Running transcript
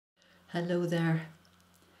Hello there.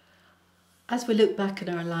 As we look back in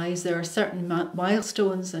our lives, there are certain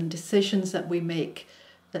milestones and decisions that we make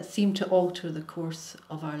that seem to alter the course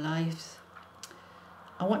of our lives.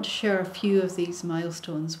 I want to share a few of these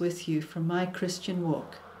milestones with you from my Christian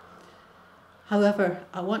walk. However,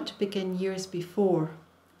 I want to begin years before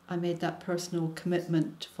I made that personal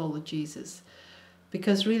commitment to follow Jesus,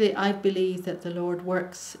 because really I believe that the Lord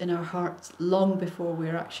works in our hearts long before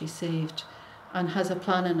we're actually saved and has a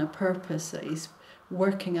plan and a purpose that He's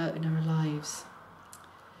working out in our lives.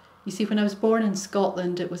 You see, when I was born in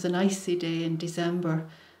Scotland, it was an icy day in December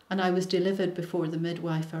and I was delivered before the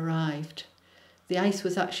midwife arrived. The ice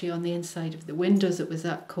was actually on the inside of the windows, it was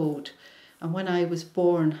that cold. And when I was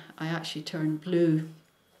born, I actually turned blue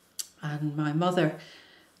and my mother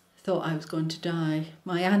thought I was going to die.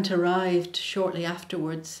 My aunt arrived shortly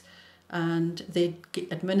afterwards and they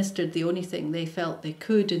administered the only thing they felt they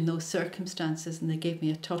could in those circumstances, and they gave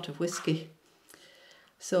me a tot of whiskey.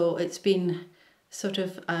 So it's been sort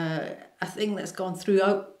of a thing that's gone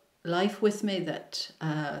throughout life with me, that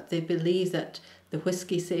they believe that the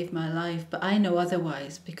whiskey saved my life, but I know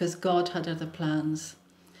otherwise because God had other plans.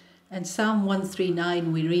 In Psalm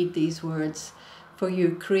 139 we read these words, "For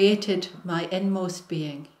you created my inmost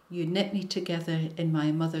being, you knit me together in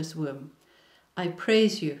my mother's womb. I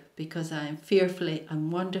praise you because I am fearfully and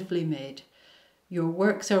wonderfully made. Your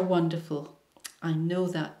works are wonderful. I know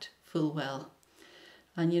that full well."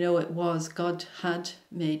 And you know, it was, God had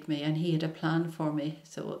made me and He had a plan for me.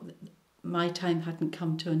 So my time hadn't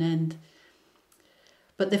come to an end.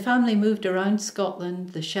 But the family moved around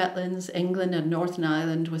Scotland, the Shetlands, England and Northern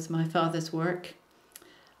Ireland with my father's work.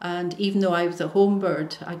 And even though I was a home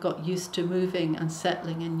bird, I got used to moving and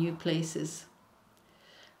settling in new places.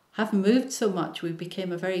 Having moved so much, we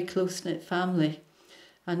became a very close-knit family.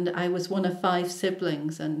 And I was one of 5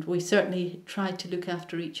 siblings, and we certainly tried to look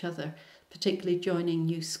after each other, particularly joining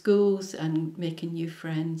new schools and making new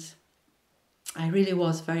friends. I really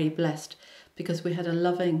was very blessed because we had a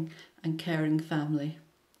loving and caring family.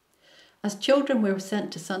 As children, we were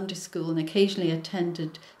sent to Sunday school and occasionally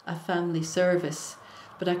attended a family service,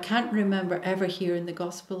 but I can't remember ever hearing the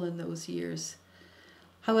gospel in those years.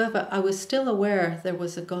 However, I was still aware there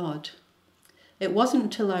was a God. It wasn't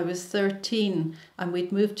until I was 13 and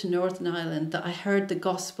we'd moved to Northern Ireland that I heard the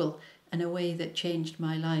gospel in a way that changed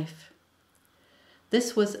my life.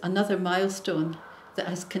 This was another milestone that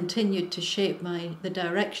has continued to shape the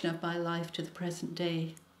direction of my life to the present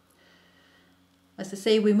day. As I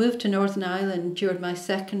say, we moved to Northern Ireland during my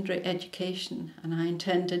secondary education and I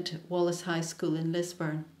attended Wallace High School in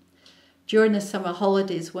Lisburn. During the summer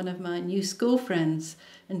holidays, one of my new school friends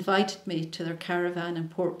invited me to their caravan in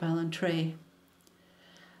Portballontray.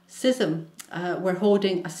 SISM were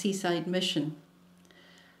holding a seaside mission.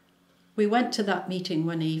 We went to that meeting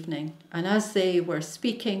one evening, and as they were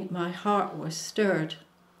speaking, my heart was stirred.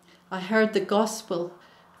 I heard the gospel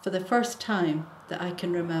for the first time that I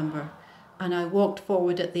can remember, and I walked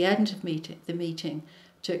forward at the end of the meeting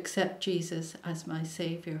to accept Jesus as my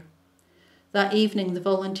Saviour. That evening, the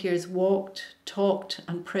volunteers walked, talked,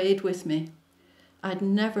 and prayed with me. I'd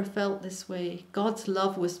never felt this way. God's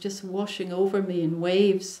love was just washing over me in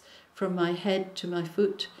waves from my head to my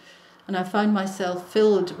foot, and I found myself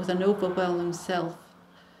filled with an overwhelming sense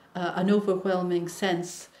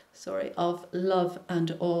of love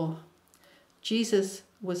and awe. Jesus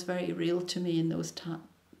was very real to me in those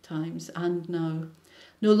times and now.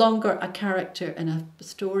 No longer a character in a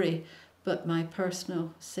story, but my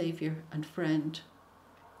personal saviour and friend.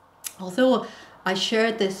 Although I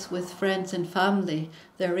shared this with friends and family,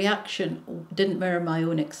 their reaction didn't mirror my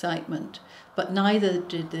own excitement, but neither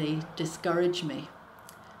did they discourage me.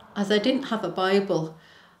 As I didn't have a Bible,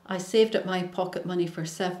 I saved up my pocket money for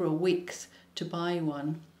several weeks to buy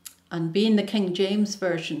one. And being the King James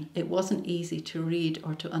Version, it wasn't easy to read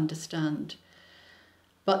or to understand.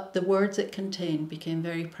 But the words it contained became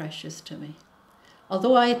very precious to me.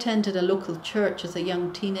 Although I attended a local church as a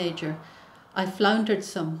young teenager, I floundered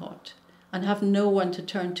somewhat and have no one to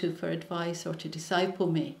turn to for advice or to disciple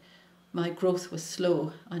me. My growth was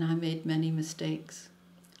slow and I made many mistakes.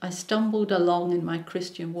 I stumbled along in my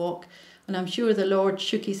Christian walk, and I'm sure the Lord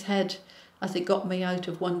shook His head as He got me out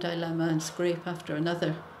of one dilemma and scrape after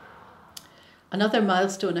another. Another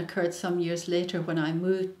milestone occurred some years later when I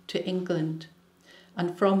moved to England.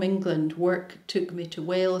 And from England, work took me to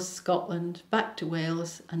Wales, Scotland, back to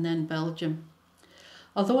Wales, and then Belgium.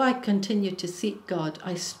 Although I continued to seek God,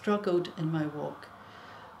 I struggled in my walk.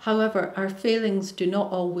 However, our failings do not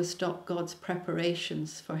always stop God's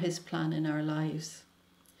preparations for His plan in our lives.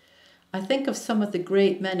 I think of some of the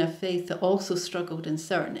great men of faith that also struggled in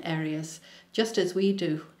certain areas, just as we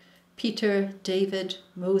do. Peter, David,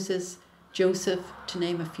 Moses, Joseph, to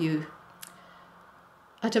name a few.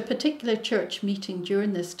 At a particular church meeting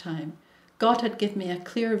during this time, God had given me a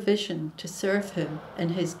clear vision to serve him in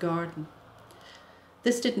his garden.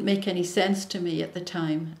 This didn't make any sense to me at the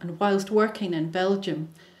time, and whilst working in Belgium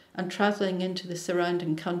and travelling into the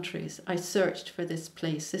surrounding countries, I searched for this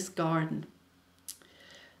place, this garden.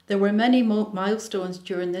 There were many milestones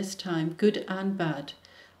during this time, good and bad,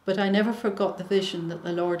 but I never forgot the vision that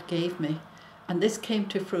the Lord gave me, and this came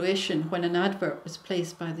to fruition when an advert was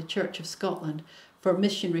placed by the Church of Scotland for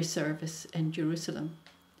missionary service in Jerusalem.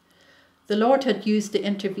 The Lord had used the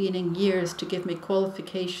intervening years to give me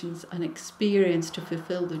qualifications and experience to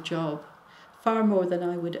fulfill the job, far more than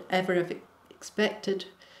I would ever have expected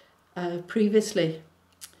previously.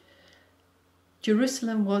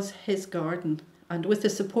 Jerusalem was his garden, and with the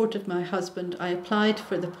support of my husband, I applied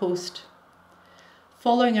for the post.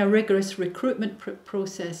 Following a rigorous recruitment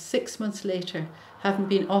process, 6 months later, having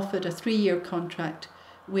been offered a 3-year contract,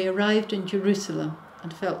 we arrived in Jerusalem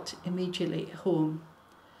and felt immediately at home.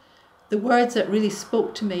 The words that really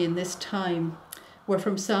spoke to me in this time were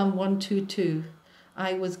from Psalm 122.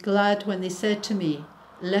 I was glad when they said to me,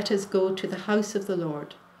 "Let us go to the house of the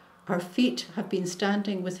Lord. Our feet have been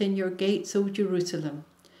standing within your gates, O Jerusalem.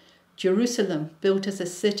 Jerusalem, built as a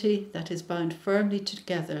city that is bound firmly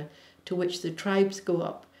together, to which the tribes go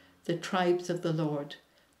up, the tribes of the Lord,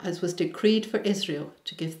 as was decreed for Israel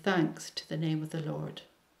to give thanks to the name of the Lord."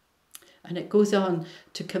 And it goes on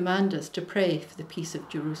to command us to pray for the peace of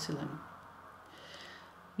Jerusalem.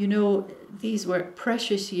 You know, these were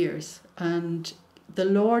precious years, and the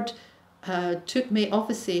Lord took me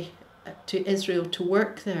obviously to Israel to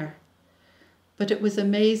work there. But it was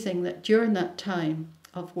amazing that during that time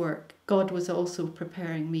of work, God was also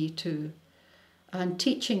preparing me too, and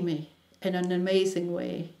teaching me in an amazing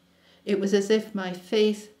way. It was as if my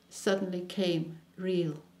faith suddenly came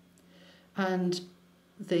real, and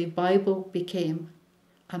the Bible became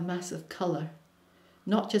a massive colour,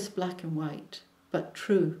 not just black and white, but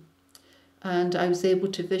true. And I was able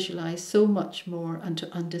to visualise so much more and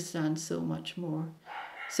to understand so much more.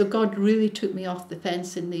 So God really took me off the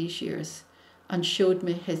fence in these years and showed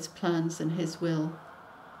me his plans and his will.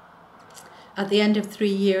 At the end of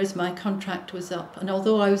 3 years, my contract was up, and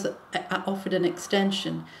although I was offered an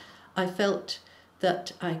extension, I felt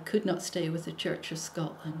that I could not stay with the Church of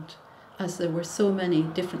Scotland, as there were so many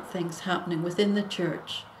different things happening within the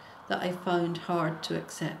church that I found hard to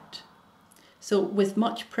accept. So with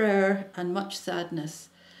much prayer and much sadness,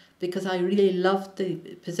 because I really loved the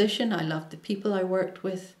position, I loved the people I worked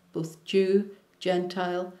with, both Jew,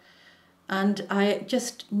 Gentile, and I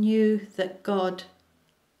just knew that God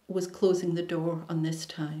was closing the door on this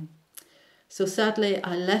time. So sadly,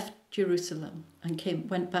 I left Jerusalem and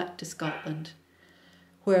went back to Scotland,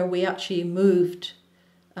 where we actually moved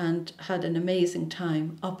and had an amazing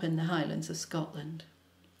time up in the Highlands of Scotland.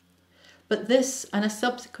 But this and a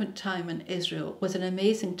subsequent time in Israel was an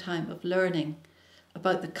amazing time of learning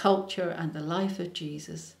about the culture and the life of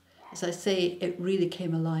Jesus. As I say, it really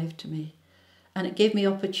came alive to me, and it gave me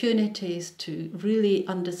opportunities to really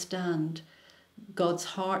understand God's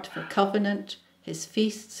heart for covenant, his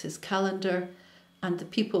feasts, his calendar, and the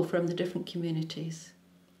people from the different communities.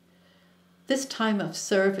 This time of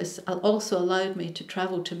service also allowed me to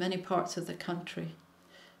travel to many parts of the country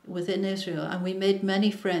within Israel, and we made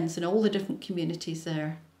many friends in all the different communities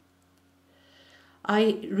there.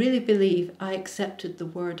 I really believe I accepted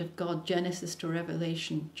the word of God, Genesis to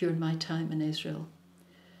Revelation, during my time in Israel.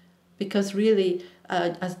 Because really,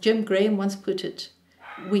 as Jim Graham once put it,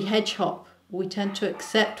 we hedge hop. We tend to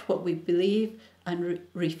accept what we believe and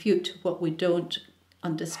refute what we don't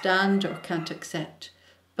understand or can't accept.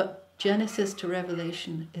 But Genesis to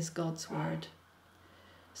Revelation is God's word.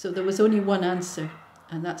 So there was only one answer,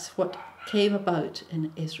 and that's what came about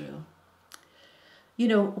in Israel. You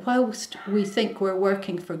know, whilst we think we're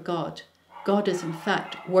working for God, God is in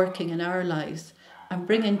fact working in our lives and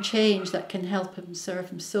bringing change that can help him serve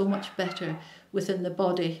him so much better within the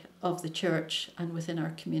body of the church and within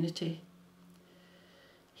our community.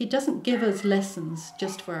 He doesn't give us lessons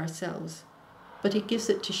just for ourselves, but he gives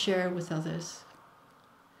it to share with others.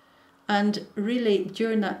 And really,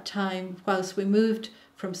 during that time, whilst we moved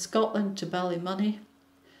from Scotland to Ballymoney,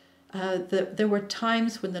 there were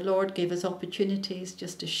times when the Lord gave us opportunities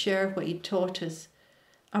just to share what he taught us.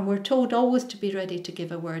 And we're told always to be ready to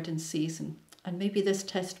give a word in season. And maybe this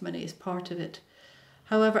testimony is part of it.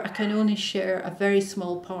 However, I can only share a very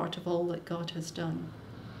small part of all that God has done.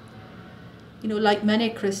 You know, like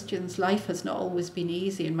many Christians, life has not always been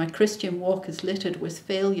easy, and my Christian walk is littered with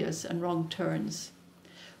failures and wrong turns.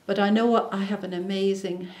 But I know I have an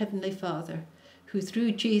amazing Heavenly Father who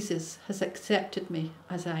through Jesus has accepted me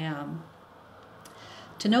as I am.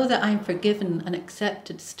 To know that I'm forgiven and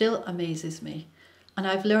accepted still amazes me, and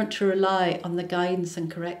I've learnt to rely on the guidance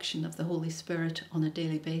and correction of the Holy Spirit on a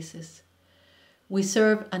daily basis. We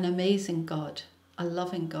serve an amazing God, a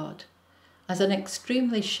loving God. As an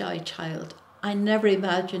extremely shy child, I never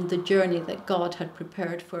imagined the journey that God had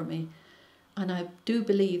prepared for me, and I do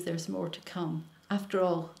believe there's more to come. After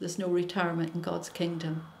all, there's no retirement in God's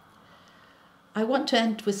kingdom. I want to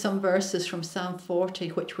end with some verses from Psalm 40,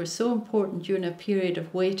 which were so important during a period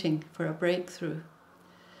of waiting for a breakthrough.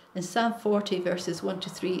 In Psalm 40, verses 1 to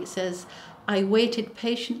 3, it says, I waited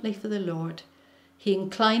patiently for the Lord. He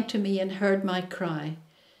inclined to me and heard my cry.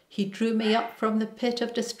 He drew me up from the pit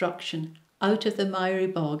of destruction, out of the miry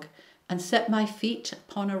bog, and set my feet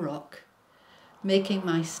upon a rock, making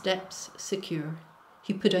my steps secure.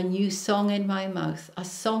 He put a new song in my mouth, a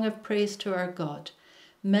song of praise to our God.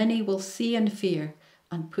 Many will see and fear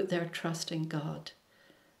and put their trust in God.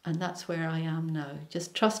 And that's where I am now,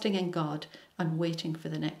 just trusting in God and waiting for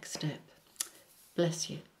the next step. Bless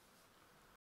you.